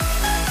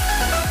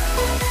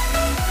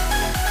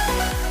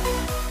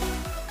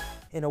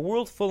In a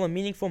world full of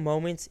meaningful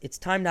moments, it's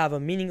time to have a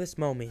meaningless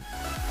moment.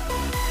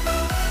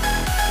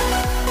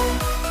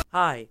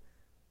 Hi,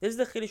 this is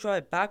the Yeshivish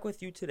Rabbi back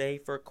with you today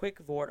for a quick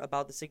vort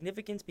about the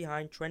significance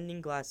behind trending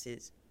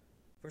glasses.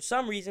 For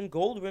some reason,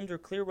 gold-rimmed or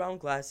clear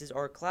round glasses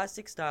are a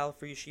classic style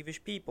for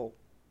Yeshivish people.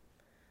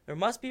 There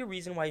must be a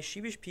reason why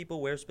Yeshivish people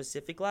wear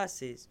specific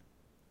glasses.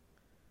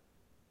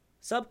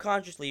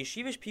 Subconsciously,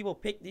 Yeshivish people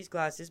pick these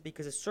glasses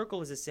because a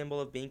circle is a symbol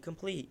of being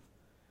complete.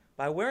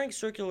 By wearing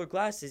circular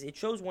glasses, it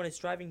shows one is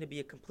striving to be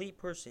a complete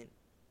person.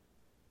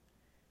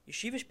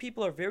 Yeshivish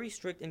people are very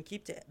strict and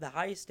keep to the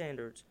highest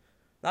standards,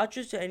 not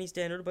just to any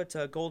standard, but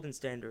to a golden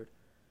standard.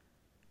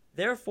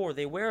 Therefore,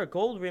 they wear a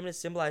gold rim to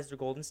symbolize their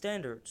golden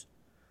standards.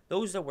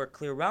 Those that wear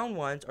clear round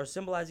ones are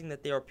symbolizing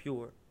that they are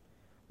pure.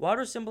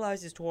 Water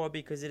symbolizes Torah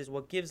because it is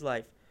what gives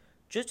life.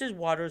 Just as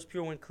water is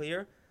pure when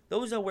clear,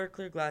 those that wear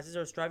clear glasses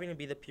are striving to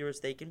be the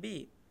purest they can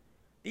be.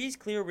 These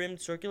clear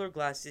rimmed circular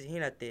glasses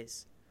hint at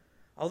this.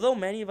 Although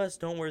many of us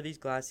don't wear these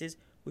glasses,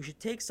 we should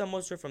take some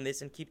muster from this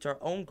and keep to our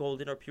own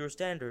golden or pure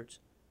standards.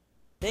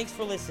 Thanks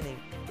for listening.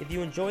 If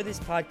you enjoy this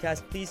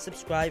podcast, please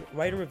subscribe,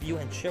 write a review,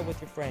 and share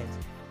with your friends.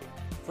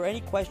 For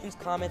any questions,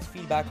 comments,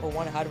 feedback, or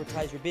want to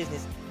advertise your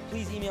business,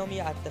 please email me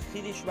at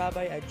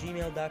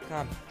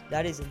thechidishrabbi@gmail.com.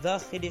 That is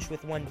thechiddish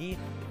with one D,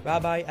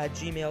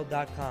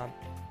 rabbi@gmail.com.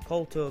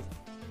 Kol Tov.